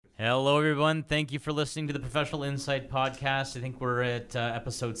Hello, everyone. Thank you for listening to the Professional Insight Podcast. I think we're at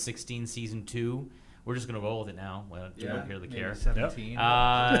episode 16, season 2. We're just going to roll with it now. Don't really care. 17. It's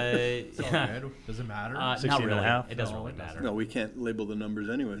all good. Does it matter? 16 not really. and a half. It doesn't really matter. No, we can't label the numbers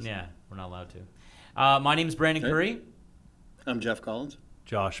anyways. Yeah, we're not allowed to. My name's Brandon Curry. I'm Jeff Collins.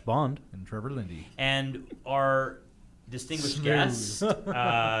 Josh Bond. And Trevor Lindy. And our distinguished guest,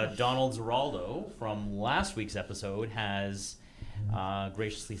 Donald Ziraldo, from last week's episode, has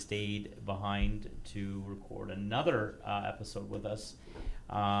graciously stayed behind to record another episode with us.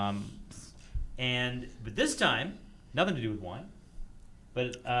 But this time, nothing to do with wine,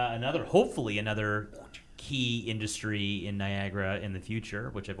 but hopefully another key industry in Niagara in the future,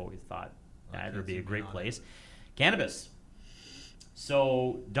 which I've always thought Niagara would be a great place. Cannabis.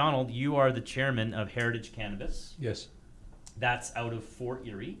 So, Donald, you are the chairman of Heritage Cannabis. Yes. That's out of Fort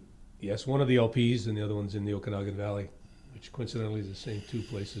Erie. Yes, one of the LPs and the other one's in the Okanagan Valley, which coincidentally is the same two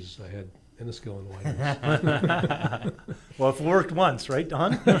places I had Enniskillen and White. Well, if it worked once, right,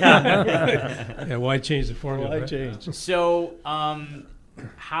 Don? Yeah, why change the formula? Why change? So, I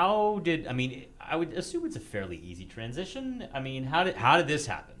would assume it's a fairly easy transition. I mean, how did this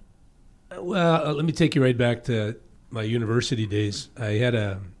happen? Well, let me take you right back to my university days. I had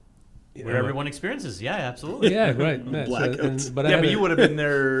where everyone experiences. Yeah, absolutely. Yeah, right. Blackouts. But you would have been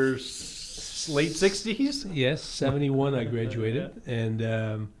there late 60s? Yes, 71 I graduated. And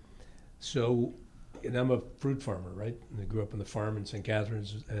and I'm a fruit farmer, right? And I grew up on the farm in St.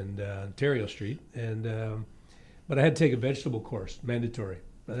 Catharines and Ontario Street. But I had to take a vegetable course, mandatory.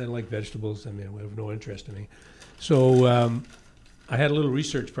 I didn't like vegetables. I mean, it have no interest in me. So I had a little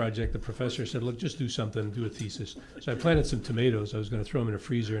research project. The professor said, look, just do something, do a thesis. So I planted some tomatoes. I was going to throw them in a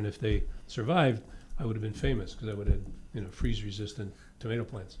freezer, and if they survived, I would have been famous because I would have freeze-resistant tomato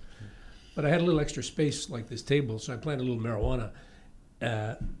plants. But I had a little extra space like this table, so I planted a little marijuana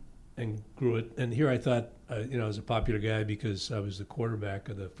and grew it. And here I thought, I was a popular guy because I was the quarterback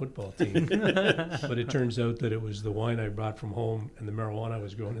of the football team. But it turns out that it was the wine I brought from home and the marijuana I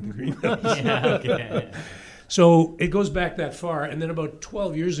was growing in the greenhouse. Yeah, okay. So it goes back that far. And then about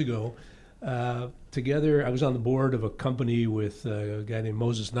 12 years ago, together, I was on the board of a company with a guy named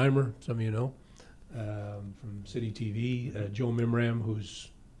Moses Neimer, some of you know, from City TV, Joe Mimram, who's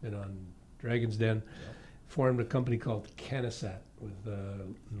been on Dragon's Den, formed a company called Canasat with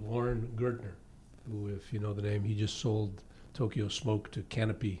Lauren Gertner, who, if you know the name, he just sold Tokyo Smoke to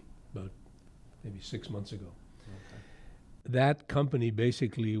Canopy about maybe 6 months ago. Okay. That company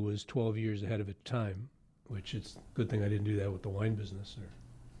basically was 12 years ahead of its time, which it's a good thing I didn't do that with the wine business, or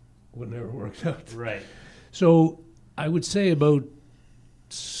it would never worked out. Right. So I would say about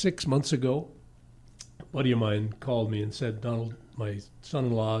 6 months ago, a buddy of mine called me and said, Donald, my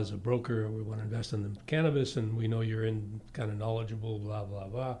son-in-law is a broker. We want to invest in the cannabis, and we know you're kind of knowledgeable, blah, blah,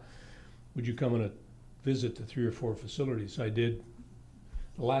 blah. Would you come on a visit to 3 or 4 facilities? So I did.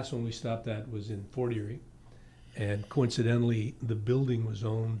 The last one we stopped at was in Fort Erie, and coincidentally, the building was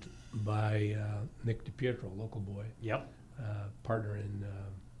owned by Nick DiPietro, local boy. Yep. Partner in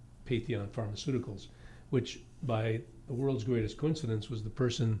Patheon Pharmaceuticals, which by the world's greatest coincidence was the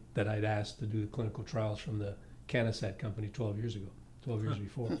person that I'd asked to do the clinical trials from the Canasat company 12 years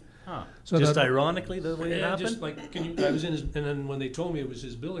before. Huh. So Just ironically, the way it happened? just like, I was in his, and then when they told me it was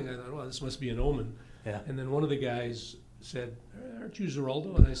his building, I thought, well, this must be an omen. Yeah. And then one of the guys said, aren't you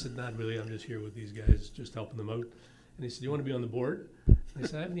Ziraldo? And I said, not really, I'm just here with these guys, just helping them out. And he said, you want to be on the board? And I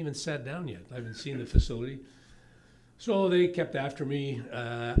said, I haven't even sat down yet. I haven't seen the facility. So they kept after me.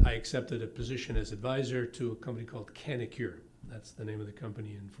 I accepted a position as advisor to a company called Canicure. That's the name of the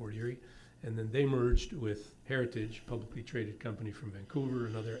company in Fort Erie. And then they merged with Heritage, publicly traded company from Vancouver,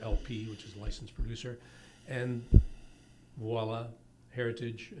 another LP, which is a licensed producer. And voila,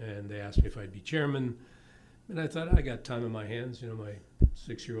 Heritage. And they asked me if I'd be chairman. And I thought, I got time on my hands. My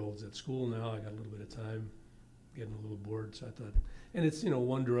 6-year-old's at school now. I got a little bit of time, getting a little bored. So I thought, and it's,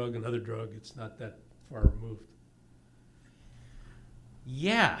 one drug, another drug. It's not that far removed.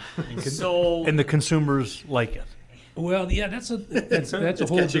 Yeah. And the consumers like it. Well, yeah, that's a whole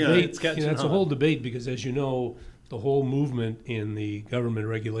debate. That's a whole debate because, as you know, the whole movement in the government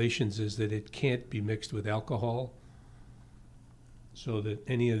regulations is that it can't be mixed with alcohol, so that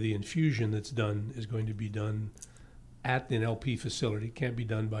any of the infusion that's done is going to be done at an LP facility. It can't be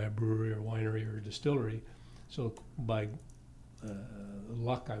done by a brewery or winery or a distillery. So by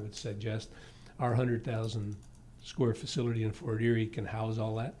luck, I would suggest our 100,000 square facility in Fort Erie can house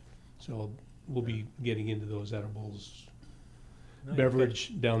all that. So we'll be getting into those edibles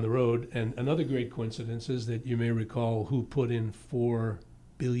beverage down the road. And another great coincidence is that you may recall who put in $4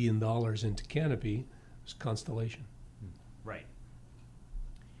 billion into Canopy was Constellation. Right.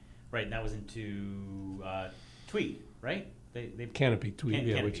 Right, and that was into Tweed, right? They Canopy Tweed, Can-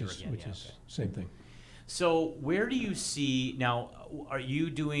 yeah, Canopy, which is okay. same thing. So where do you see now? Are you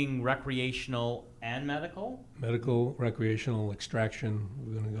doing recreational and medical? Medical, recreational, extraction.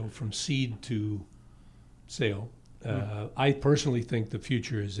 We're going to go from seed to sale. I personally think the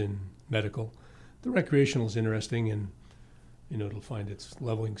future is in medical. The recreational is interesting, and it'll find its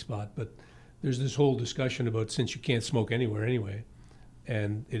leveling spot. But there's this whole discussion about, since you can't smoke anywhere anyway,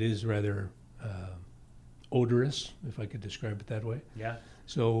 and it is rather odorous, if I could describe it that way. Yeah.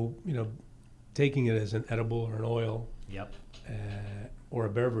 So taking it as an edible or an oil Yep. or a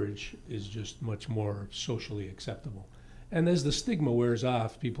beverage is just much more socially acceptable. And as the stigma wears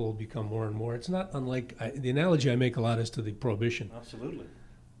off, people will become more and more. It's not unlike the analogy I make a lot is to the Prohibition. Absolutely.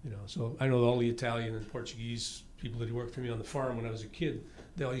 So I know all the Italian and Portuguese people that worked for me on the farm when I was a kid.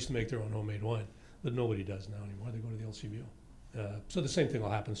 They all used to make their own homemade wine, but nobody does now anymore. They go to the LCBO. So the same thing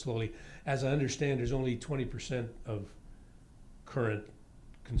will happen slowly. As I understand, there's only 20% of current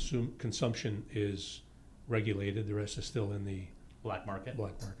consumption is regulated. The rest is still in the Black market.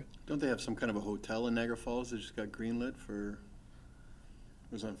 black market. Don't they have some kind of a hotel in Niagara Falls that just got greenlit for, it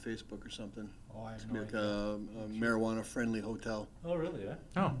was on Facebook or something? Oh, I It's have gonna no be like idea. a marijuana-friendly hotel. Oh, really? Yeah.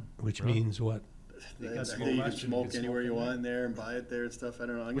 Oh. Which Really? means what? They They got you smoke can lunch and smoke you can anywhere smoke you in want there and buy it there and stuff. I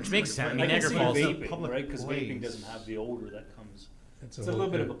don't know. I'm Which gonna makes try to sense. find I mean, it. Niagara Falls is a Vaping, public right? Because vaping place. doesn't have the odor that comes. It's It's a little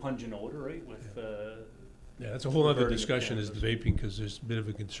bit of a pungent odor, right? With yeah, that's a whole other Converting to discussion is the cannabis. vaping, because there's a bit of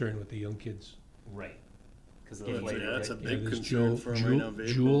a concern with the young kids. Right. because of Yeah, the flavor. that's a right? big there's concern for 'em right now,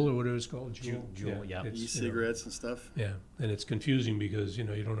 vaping. Juul or whatever it's called. Juul, yeah. it's, E-cigarettes and stuff. Yeah, and it's confusing because you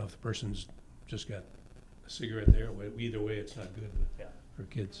don't know if the person's just got a cigarette there. Either way, it's not good Yeah. for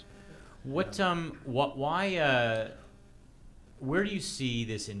kids. Why, where do you see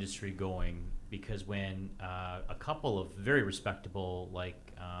this industry going? Because when a couple of very respectable, like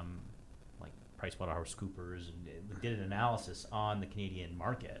PricewaterhouseCoopers, did an analysis on the Canadian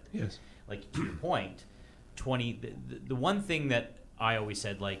market, Yes. like to your point, the one thing that I always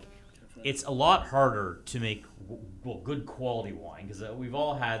said, like, it's a lot harder to make good quality wine, because we've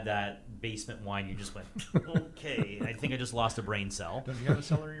all had that basement wine. You just went, okay, I think I just lost a brain cell. Don't you have a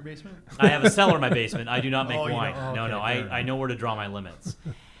cellar in your basement? I have a cellar in my basement. I do not make Oh, you wine. don't? Oh, No, okay, fair I know where to draw my limits.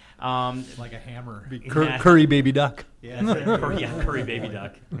 Like a hammer. Yeah. Curry baby duck. Yeah, curry baby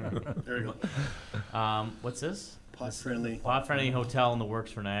duck. There you go. What's this? Pot-friendly. Pot-friendly hotel in the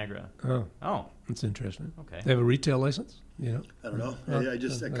works for Niagara. Oh, Oh, that's interesting. okay. They have a retail license. I don't know. Oh, I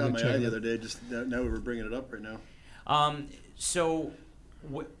just I'll caught go my check eye it the out. other day. Just now we're bringing it up right now. So,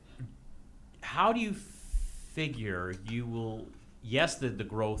 how do you figure you will? Yes, the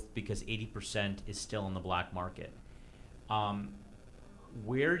growth, because 80% is still in the black market.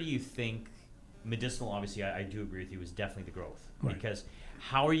 Where do you think medicinal? Obviously, I do agree with you. Is definitely the growth, Right. because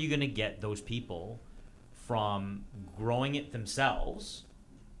how are you going to get those people from growing it themselves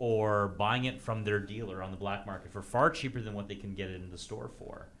or buying it from their dealer on the black market for far cheaper than what they can get it in the store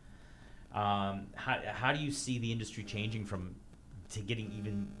for? How do you see the industry changing to getting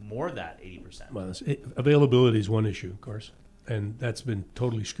even more of that 80%? Well, availability is one issue, of course, and that's been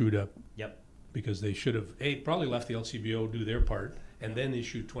totally screwed up Yep. because they should have probably left the LCBO do their part and then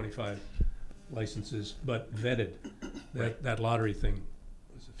issued 25 licenses, but vetted. That lottery thing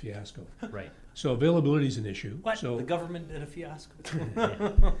was a fiasco. Right. So availability is an issue. What? So The government did a fiasco.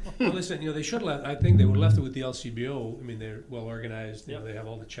 well, listen, they should have. I think they would have left it with the LCBO. I mean, they're well organized. Yep. They have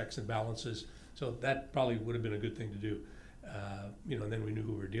all the checks and balances. So that probably would have been a good thing to do. And then we knew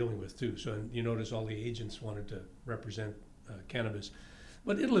who we were dealing with too. So you notice all the agents wanted to represent cannabis,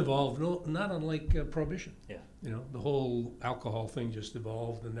 but it'll evolve. No, not unlike prohibition. Yeah. The whole alcohol thing just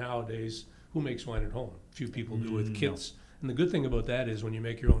evolved, and nowadays, who makes wine at home? Few people do with kits. And the good thing about that is when you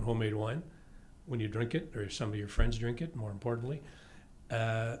make your own homemade wine, when you drink it, or some of your friends drink it, more importantly,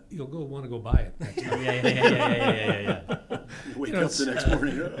 you'll want to go buy it. Yeah. Wake up the next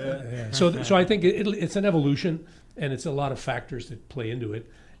morning. So I think it's an evolution, and it's a lot of factors that play into it.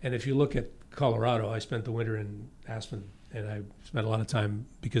 And if you look at Colorado, I spent the winter in Aspen, and I spent a lot of time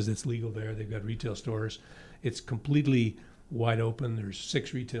because it's legal there. They've got retail stores. It's completely wide open. There's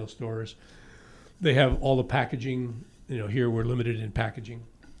 6 retail stores. They have all the packaging. Here we're limited in packaging.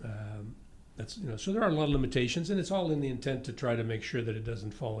 So there are a lot of limitations, and it's all in the intent to try to make sure that it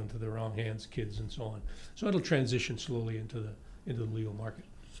doesn't fall into the wrong hands, kids and so on. So it'll transition slowly into the legal market.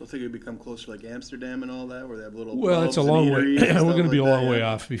 So I think it'd become closer like Amsterdam and all that, where they have little. Well, it's a pubs and long way. eateries and We're stuff going to be a like long that, way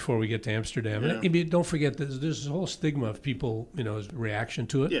yeah. off before we get to Amsterdam. Yeah. And don't forget, there's this whole stigma of people, as reaction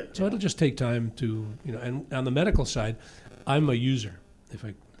to it. Yeah. So it'll just take time to, and on the medical side, I'm a user.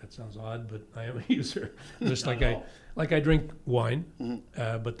 that sounds odd, but I am a user. Just Not like at all. I drink wine,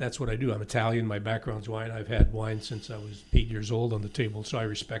 Mhm. but that's what I do. I'm Italian. My background's wine. I've had wine since I was 8 years old on the table, so I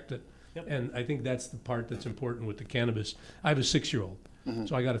respect it. Yep. And I think that's the part that's important with the cannabis. I have a 6-year-old,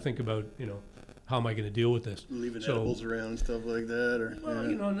 so I got to think about, how am I going to deal with this? Leaving So- edibles around and stuff like that, or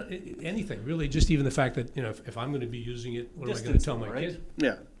Well, yeah. anything really. Just even the fact that if I'm going to be using it, what am I going to Distance tell though, my right? kid?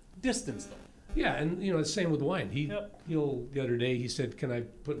 Yeah. Distance though. Yeah, and the same with wine. Yep. The other day he said, "Can I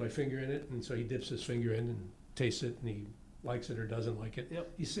put my finger in it?" And so he dips his finger in and tastes it, and he likes it or doesn't like it.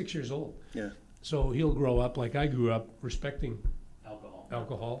 Yep. He's 6 years old, Yeah. so he'll grow up like I grew up, respecting Alcohol.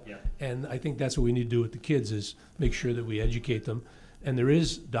 alcohol. Yeah. And I think that's what we need to do with the kids is make sure that we educate them. And there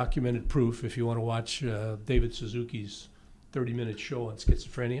is documented proof, if you want to watch David Suzuki's 30-minute show on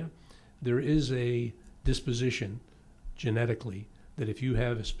schizophrenia, there is a disposition genetically that if you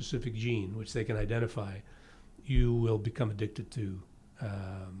have a specific gene, which they can identify, you will become addicted to,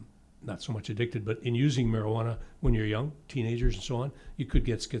 not so much addicted, but in using marijuana when you're young, teenagers and so on, you could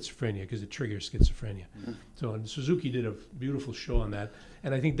get schizophrenia because it triggers schizophrenia. So, and Suzuki did a beautiful show on that.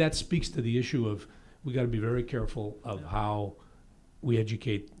 And I think that speaks to the issue of we got to be very careful of how we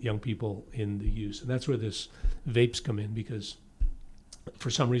educate young people in the use. And that's where this vapes come in, because for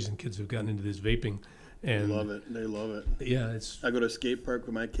some reason kids have gotten into this vaping. They And love it. They love it. yeah, it's I go to a skate park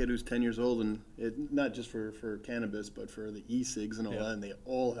with my kid who's 10 years old, and it not just for cannabis, but for the e-cigs and all that, and they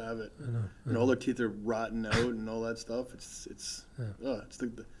all have it. And all their teeth are rotten out and all that stuff. It's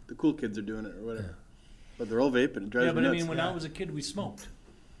the cool kids are doing it or whatever. But they're all vaping. It drives Yeah, me but I nuts. mean, when I was a kid, we smoked.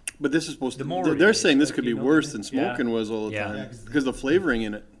 But this is supposed The to. more They're it is, saying this like, could be you know, worse than yeah. smoking was all the Yeah. time Yeah, because the flavoring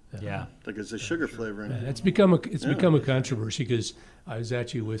in it, Yeah. like it's a sugar flavoring. yeah, it's become a controversy, because I was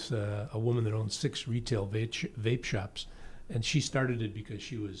actually with a woman that owns 6 retail vape shops, and she started it because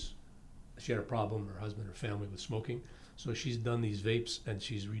she had a problem, her husband, her family, with smoking. So she's done these vapes, and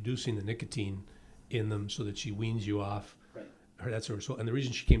she's reducing the nicotine in them so that she weans you off. Right. That sort of. So, and the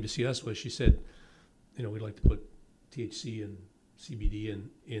reason she came to see us was she said, we'd like to put THC and CBD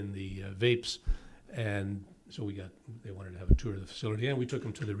in the vapes, and so they wanted to have a tour of the facility, and we took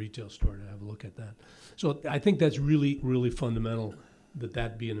them to the retail store to have a look at that. So I think that's really, really fundamental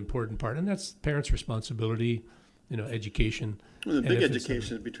that be an important part, and that's parents' responsibility, education. Well, the And big if it's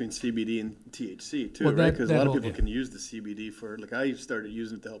education is between CBD and THC too, Well, right? that- Because a lot of that'll- people yeah. can use the CBD for, like I started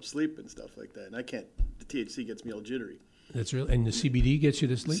using it to help sleep and stuff like that, and I can't. The THC gets me all jittery. That's real, and the CBD gets you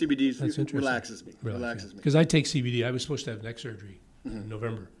to sleep. CBD That's interesting. relaxes me. Relaxes me. Because I take CBD. I was supposed to have neck surgery in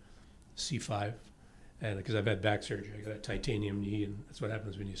November, C5, and because I've had back surgery, I got a titanium knee, and that's what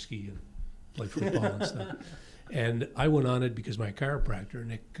happens when you ski and play football and stuff. And I went on it because my chiropractor,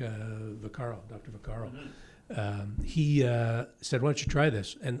 Nick Vaccaro, Dr. Vaccaro, he said, "Why don't you try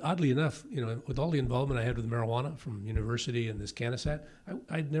this?" And oddly enough, with all the involvement I had with marijuana from university and this Canisat,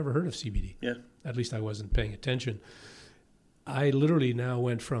 I'd never heard of CBD. Yeah. At least I wasn't paying attention. I literally now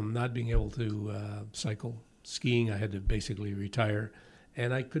went from not being able to cycle, skiing. I had to basically retire,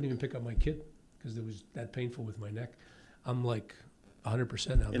 and I couldn't even pick up my kid because it was that painful with my neck. I'm like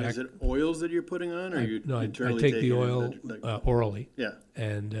 100% now. And back. is it oils that you're putting on, or I you take internally the taking it, oil like- orally, yeah.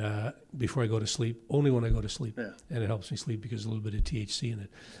 and before I go to sleep, only when I go to sleep, Yeah. and it helps me sleep because there's a little bit of THC in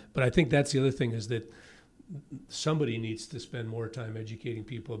it. But I think that's the other thing, is that somebody needs to spend more time educating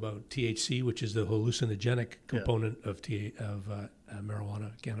people about THC, which is the hallucinogenic component of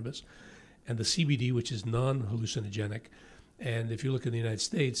marijuana, cannabis, and the CBD, which is non-hallucinogenic. And if you look in the United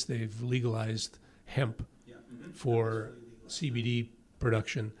States, they've legalized hemp for CBD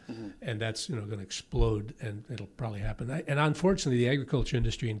production, and that's going to explode, and it'll probably happen. And unfortunately, the agriculture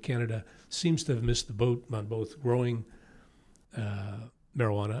industry in Canada seems to have missed the boat on both growing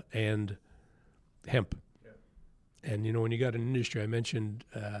marijuana and hemp. And when you got an industry, I mentioned,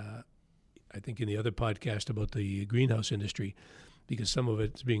 I think in the other podcast about the greenhouse industry, because some of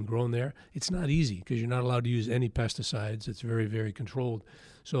it's being grown there. It's not easy because you're not allowed to use any pesticides. It's very, very controlled.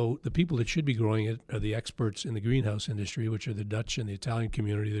 So the people that should be growing it are the experts in the greenhouse industry, which are the Dutch and the Italian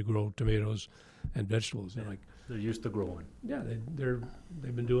community that grow tomatoes and vegetables. They're like, They're used to growing. yeah,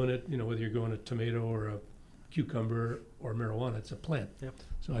 they've been doing it. Whether you're growing a tomato or a cucumber or marijuana, it's a plant. Yep.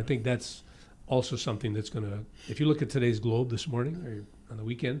 So I think that's also something that's going to. If you look at today's Globe this morning or on the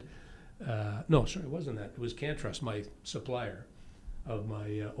weekend, no, sorry, it wasn't that. It was Cantrust, my supplier of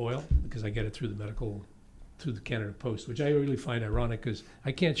my oil, because I get it through the Canada Post, which I really find ironic because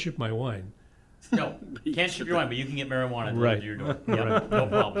I can't ship my wine. No, can't ship your wine, but you can get marijuana delivered Right. to your door. Yep, no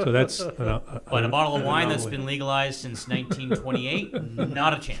problem. So that's But a bottle of wine that's been legalized since 1928,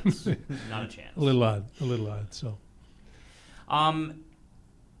 not a chance. Not a chance. a little odd. So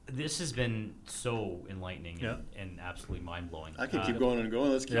This has been so enlightening Yeah. and absolutely mind-blowing. I can keep going and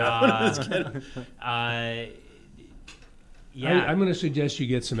going. Let's keep uh, going. Yeah. I'm going to suggest you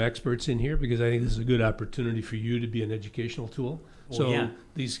get some experts in here because I think this is a good opportunity for you to be an educational tool. Well, So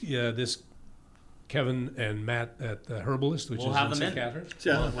yeah. this Kevin and Matt at the Herbalist, which We'll is have in them St. in. Catharines.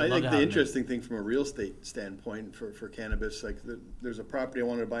 Yeah, Well, we'd I love think to the have interesting thing from a real estate standpoint for cannabis, like there's a property I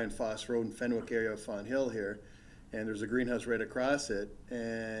wanted to buy in Foss Road in Fenwick area of Fawn Hill here, and there's a greenhouse right across it,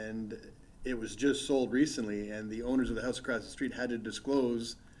 and it was just sold recently, and the owners of the house across the street had to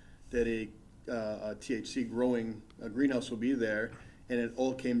disclose that a THC growing greenhouse will be there, and it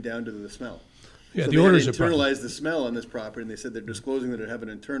all came down to the smell. Yeah, So the they had orders to are problem. internalize the smell on this property, and they said they're disclosing that it have an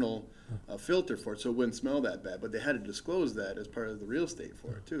internal filter for it, so it wouldn't smell that bad. But they had to disclose that as part of the real estate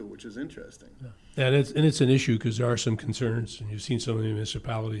for it too, which is interesting. And it's an issue because there are some concerns, and you've seen some of the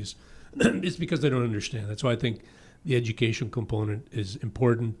municipalities. It's because they don't understand. That's why I think the education component is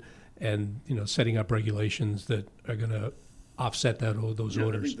important, and setting up regulations that are going to offset those Yeah, I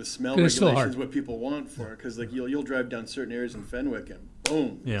odors. think the smell 'Cause it's still regulation hard. is what people want for it, because like you'll drive down certain areas in Fenwick and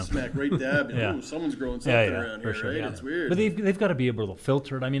boom, Yeah. smack right dab, and Yeah. ooh, someone's growing something Yeah, yeah, around for here, sure, right? yeah. It's weird. But they've got to be able to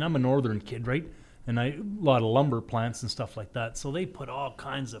filter it. I mean, I'm a northern kid, right? And a lot of lumber plants and stuff like that. So they put all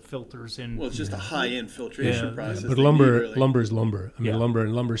kinds of filters in. well, it's just a high-end filtration Yeah, process. But they lumber, need, really. lumber is lumber. I mean, Yeah.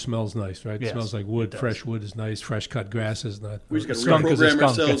 lumber smells nice, right? It Yes, smells like wood. it does. Fresh wood is nice. Fresh cut grass is not. We just got to skunk is a reprogram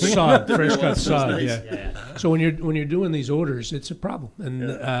skunk. ourselves. Sod, to fresh everyone cut smells sod. nice. Yeah. Yeah. So when you're doing these orders, it's a problem.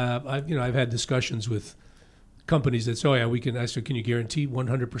 And I've had discussions with companies that say, "Oh yeah, we can." I said, "Can you guarantee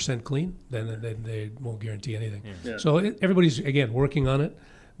 100% clean?" Then they won't guarantee anything. Yeah. So everybody's again working on it,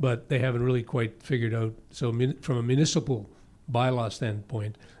 but they haven't really quite figured out. So from a municipal bylaw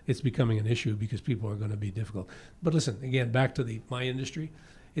standpoint, it's becoming an issue because people are going to be difficult. But listen, again, back to my industry,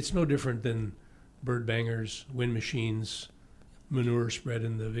 it's no different than bird bangers, wind machines, manure spread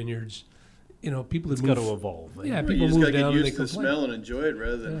in the vineyards. People It's that got move. to evolve. Yeah, Well, people you just move gotta down get and they used to the complain. smell and enjoy it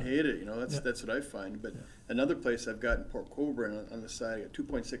rather than Yeah. hate it. Yeah. That's what I find. But another place I've got in Port Colborne on the side, I got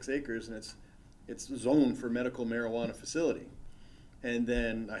 2.6 acres, and it's zoned for medical marijuana facility. And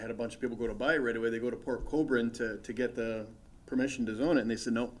then I had a bunch of people go to buy it right away. They go to Port Colborne to get the permission to zone it, and they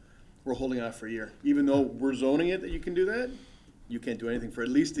said, no, we're holding off for a year. Even though we're zoning it that you can do that, you can't do anything for at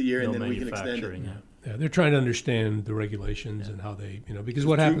least a year, No and then we can extend it. manufacturing, yeah. Yeah, they're trying to understand the regulations and how they, because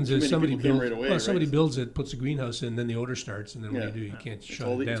what Too- happens too is many somebody people came builds, right away, well, somebody right? builds it, puts a greenhouse in, then the odor starts, and then what Yeah. do you do? You can't It's shut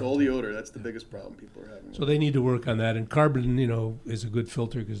all, it the, down. it's all the odor. That's the biggest problem people are having. So they need to work on that. And carbon, is a good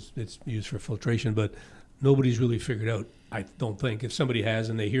filter because it's used for filtration, but nobody's really figured out, I don't think. If somebody has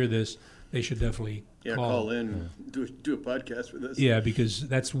and they hear this, they should definitely call in, do a podcast with us. Yeah, because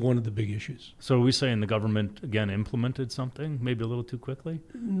that's one of the big issues. So are we saying the government, again, implemented something, maybe a little too quickly?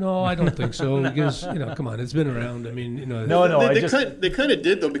 No, I don't think so because, come on, it's been around. I mean, They kind of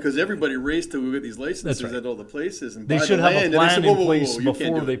did though, because everybody raced to get these licenses That's right. at all the places and They buy should the have land, a and they plan said, in whoa, place you can't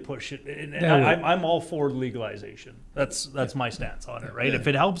before do they it. push it. And Yeah, I'm all for legalization. That's my stance on it, right? Yeah. If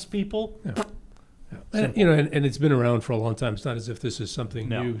it helps people, And it's been around for a long time. It's not as if this is something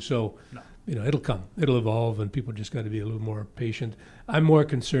No. new. So, No. it'll come. It'll evolve, and people just got to be a little more patient. I'm more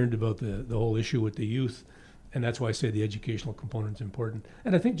concerned about the whole issue with the youth, and that's why I say the educational component is important.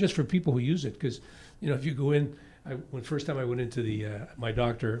 And I think just for people who use it, because, if you go in, when first time I went into the my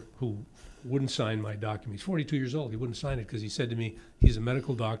doctor who wouldn't sign my document. He's 42 years old. He wouldn't sign it because he said to me he's a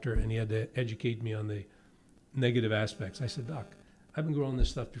medical doctor and he had to educate me on the negative aspects. I said, Doc, I've been growing this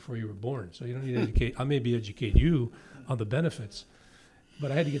stuff before you were born, so you don't need to educate. I'll maybe educate you on the benefits.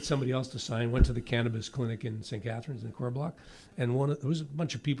 But I had to get somebody else to sign. Went to the cannabis clinic in St. Catharines in Core Block, and there was a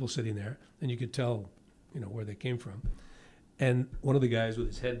bunch of people sitting there, and you could tell, where they came from. And one of the guys with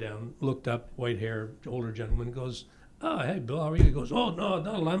his head down looked up, white hair, older gentleman, goes, "Oh, hey, Bill, how are you?" He goes, "Oh, no,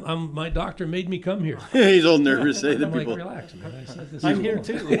 Donald, I'm my doctor made me come here." He's all nervous. Say I'm that like, people. relax, man. I said, this I'm is here cool.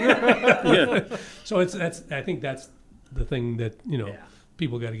 too. Yeah. So I think that's the thing that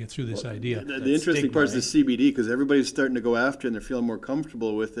people got to get through this idea. The interesting part is the CBD, because everybody's starting to go after it and they're feeling more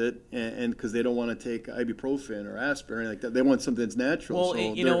comfortable with it, and because they don't want to take ibuprofen or aspirin or anything like that. They want something that's natural. Well,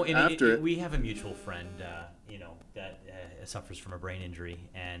 so and after it. we have a mutual friend, that suffers from a brain injury,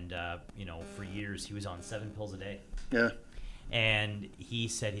 and for years he was on 7 pills a day. Yeah. And he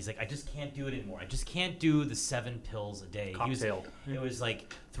said, he's like, I just can't do it anymore. I just can't do the 7 pills a day. Cocktail. It was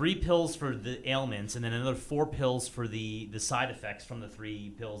like 3 pills for the ailments and then another 4 pills for the side effects from the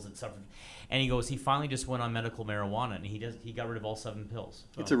 3 pills that suffered. And he goes, he finally just went on medical marijuana and he got rid of all 7 pills.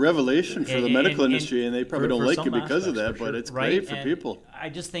 It's a revelation for the medical industry, and they probably don't like some it because of aspects, that, but sure. it's Right? great for And people. I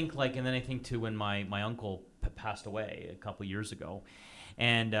just think and then I think too when my uncle passed away a couple years ago,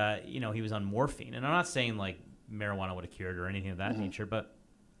 and he was on morphine, and I'm not saying like marijuana would have cured or anything of that nature, but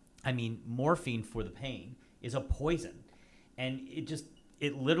I mean, morphine for the pain is a poison, and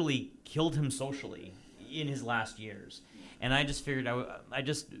it literally killed him socially in his last years. And I just figured I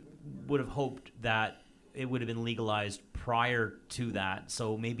just would have hoped that it would have been legalized prior to that,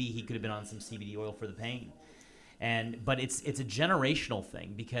 so maybe he could have been on some CBD oil for the pain. But it's a generational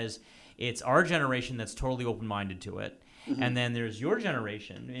thing, because it's our generation that's totally open-minded to it, and then there's your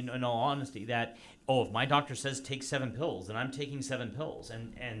generation, in all honesty, that, if my doctor says take 7 pills, then I'm taking 7 pills,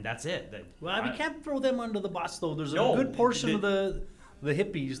 and that's it. Well, we can't throw them under the bus, though. There's a No, good portion of the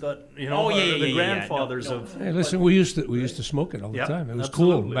hippies that are the grandfathers of. Hey, listen, we used to smoke it all the Yep, time. It was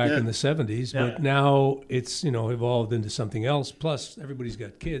absolutely. cool back Yeah. in the 70s, Yeah. but now it's evolved into something else. Plus, everybody's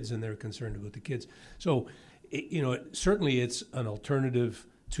got kids, and they're concerned about the kids. So, certainly it's an alternative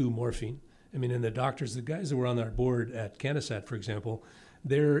to morphine. I mean, and the doctors, the guys that were on our board at Canasat, for example,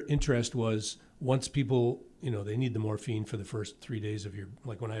 their interest was, once people, they need the morphine for the first 3 days of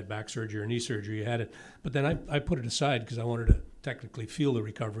like when I had back surgery or knee surgery, you had it. But then I put it aside because I wanted to technically feel the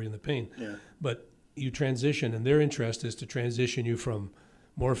recovery and the pain. Yeah. But you transition, and their interest is to transition you from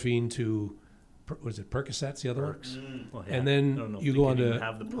morphine to, was it Percocets, the other one? Well, And I then don't know if you they go can on even to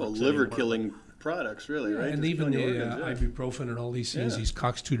have the Well, perks liver anymore. killing products, really, right? and Just even killing the your organs, yeah. ibuprofen and all these things, Yeah. these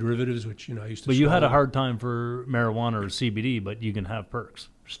COX-2 derivatives, which I used to. But you had a swallow. hard time for marijuana or CBD, but you can have perks,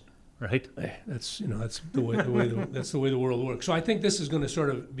 right? That's the way that's the way the world works. So I think this is going to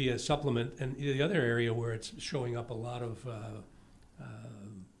sort of be a supplement. And the other area where it's showing up a lot of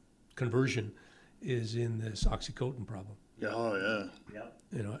conversion is in this oxycodone problem. Yeah, oh,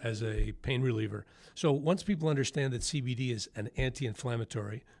 yeah. As a pain reliever. So once people understand that CBD is an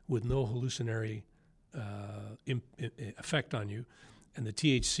anti-inflammatory with no hallucinatory effect on you, and the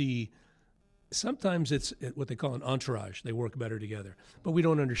THC, sometimes it's what they call an entourage. They work better together. But we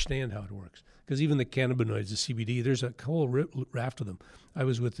don't understand how it works. Because even the cannabinoids, the CBD, there's a whole raft of them. I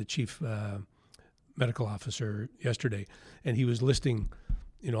was with the chief medical officer yesterday, and he was listing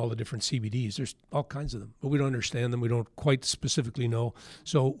all the different CBDs. There's all kinds of them, but we don't understand them. We don't quite specifically know.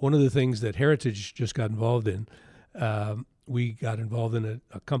 So one of the things that Heritage just got involved in, we got involved in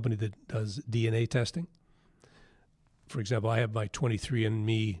a company that does DNA testing. For example, I have my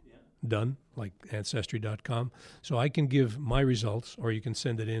 23andMe done, like Ancestry.com. So I can give my results, or you can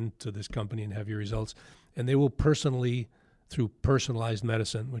send it in to this company and have your results, and they will personally, through personalized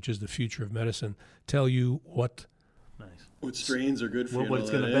medicine, which is the future of medicine, tell you what strains are good for you. What's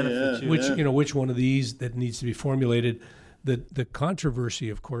and all going to that. benefit Yeah, you. yeah. which one of these that needs to be formulated. The controversy,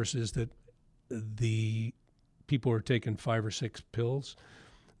 of course, is that the people who are taking 5 or 6 pills,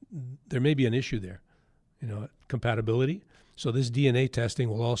 there may be an issue there, compatibility. So this DNA testing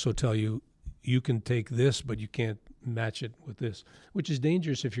will also tell you can take this, but you can't match it with this, which is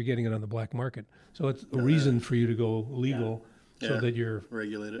dangerous if you're getting it on the black market. So it's a reason for you to go legal. So Yeah. that you're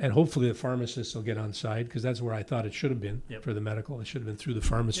Regulated. and hopefully the pharmacists will get on side, because that's where I thought it should have been for the medical. It should have been through the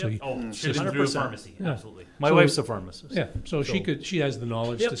pharmacy. Oh, should have been through a 100%. pharmacy, Yeah. absolutely. My So- wife's a pharmacist. Yeah, so she has the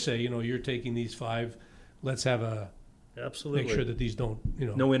knowledge Yep. to say, you're taking these 5. Let's have Absolutely. make sure that these don't,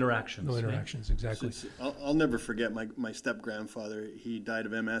 No interactions. no interactions. Exactly. I'll never forget my step-grandfather. He died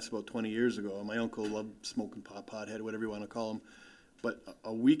of MS about 20 years ago. And my uncle loved smoking pothead, whatever you want to call him. But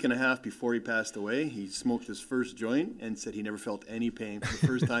a week and a half before he passed away, he smoked his first joint and said he never felt any pain for the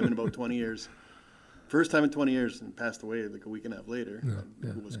first time in about 20 years. First time in 20 years, and passed away like a week and a half later.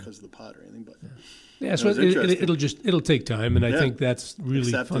 It was because of the pot or anything, but Yeah, so was interesting. it'll take time, and I Yeah. think that's really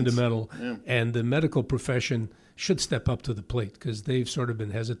Acceptance. fundamental. Yeah. And the medical profession should step up to the plate, because they've sort of been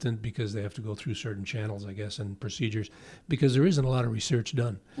hesitant because they have to go through certain channels, I guess, and procedures, because there isn't a lot of research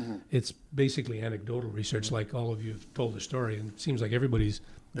done. Mm-hmm. It's basically anecdotal research, like all of you have told a story, and it seems like everybody's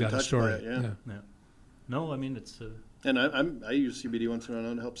Been got a touched story. by it, yeah. Yeah. No, I mean, it's. and I use CBD once in a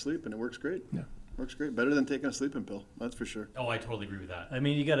while to help sleep, and it works great. Yeah. Works great. Better than taking a sleeping pill, that's for sure. Oh, I totally agree with that. I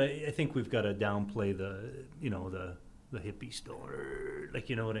mean, I think we've got to downplay the hippie stoner, like,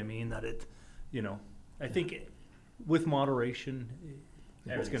 you know what I mean? That I think with moderation,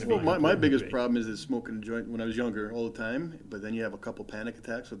 it's going to be. Well, my biggest great. problem is smoking a joint when I was younger all the time, but then you have a couple panic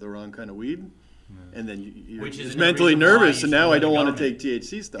attacks with the wrong kind of weed, and then you're Which is just another mentally reason why nervous, you and should now go I to don't the want to take government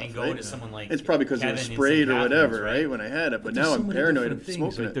THC stuff, and go right? to someone like It's probably because it Kevin was in sprayed St. or whatever, Catharines, right, when I had it, but There's now so I'm many paranoid different of things,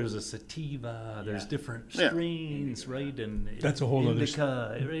 smoking like it. there's a sativa, there's different Yeah. strains, right? And That's a whole other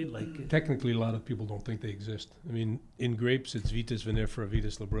indica, right? Like Technically, a lot of people don't think they exist. I mean, in grapes, it's Vitis vinifera,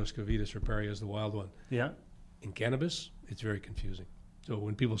 Vitis labrusca, Vitis riparia is the wild one. yeah. In cannabis, it's very confusing. So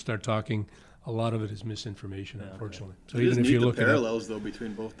when people start talking, a lot of it is misinformation, Yeah, unfortunately. So It is even if neat, you're the looking at, parallels though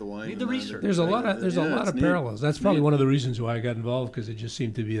between both the wine Need and the research. there's a lot of it's neat. parallels. That's probably Neat. one of the reasons why I got involved, because it just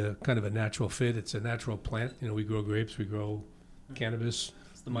seemed to be a kind of a natural fit. It's a natural plant. We grow grapes, we grow cannabis.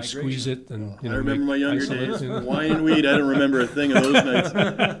 It's the you migration. squeeze it and, I remember my younger isolate days. it. Wine and weed, I don't remember a thing of those nights.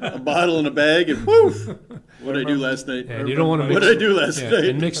 A bottle in a bag and woof! What did I do last night? And you don't want to mix. What did I do last night?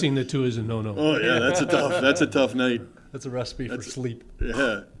 And mixing the two is a no-no. Oh yeah, that's a tough night. That's a recipe for That's- sleep.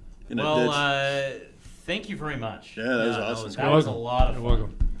 Yeah. In a ditch. Well, thank you very much. Yeah, that was awesome. That was a lot of You're fun.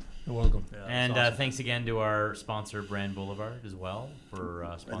 welcome. You're welcome. And thanks again to our sponsor, Brand Boulevard, as well, for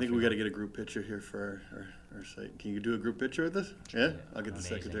sponsoring. I think we got to get a group picture here for our site. Can you do a group picture with us? Yeah, I'll get the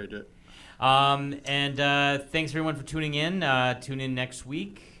Amazing. secretary to do it. And thanks everyone for tuning in. Tune in next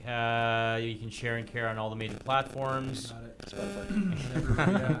week. You can share and care on all the major platforms. Got it.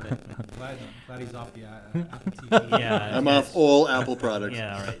 Spotify. Glad he's off the Apple TV. Yeah, I'm off all Apple products.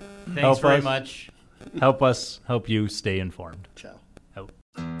 Yeah, all right. Thanks Help very us. much. Help us help you stay informed. Ciao.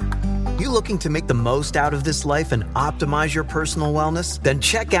 You looking to make the most out of this life and optimize your personal wellness? Then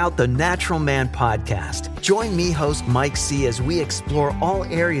check out the Natural Man Podcast. Join me, host Mike C., as we explore all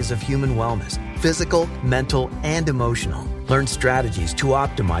areas of human wellness, physical, mental, and emotional. Learn strategies to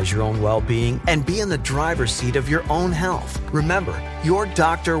optimize your own well-being and be in the driver's seat of your own health. Remember, your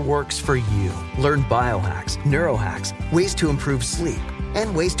doctor works for you. Learn biohacks, neurohacks, ways to improve sleep,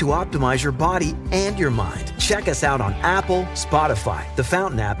 and ways to optimize your body and your mind. Check us out on Apple, Spotify, the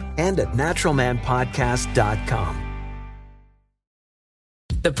Fountain app, and at naturalmanpodcast.com.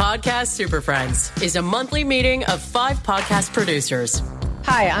 The Podcast Super Friends is a monthly meeting of 5 podcast producers.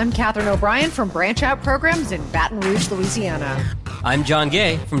 Hi, I'm Katherine O'Brien from Branch Out Programs in Baton Rouge, Louisiana. I'm John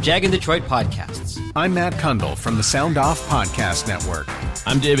Gay from Jag and Detroit Podcasts. I'm Matt Kundle from the Sound Off Podcast Network.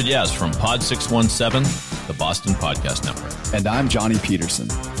 I'm David Yaz from Pod 617, the Boston Podcast Network. And I'm Johnny Peterson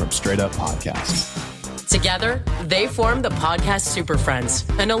from Straight Up Podcasts. Together, they form the Podcast Super Friends,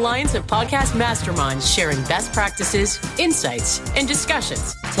 an alliance of podcast masterminds sharing best practices, insights, and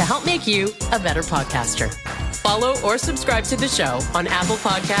discussions to help make you a better podcaster. Follow or subscribe to the show on Apple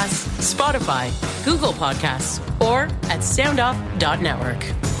Podcasts, Spotify, Google Podcasts, or at soundoff.network.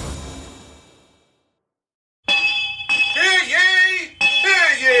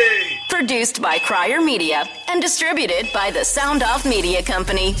 Produced by Crier Media and distributed by the Sound Off Media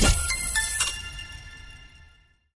Company.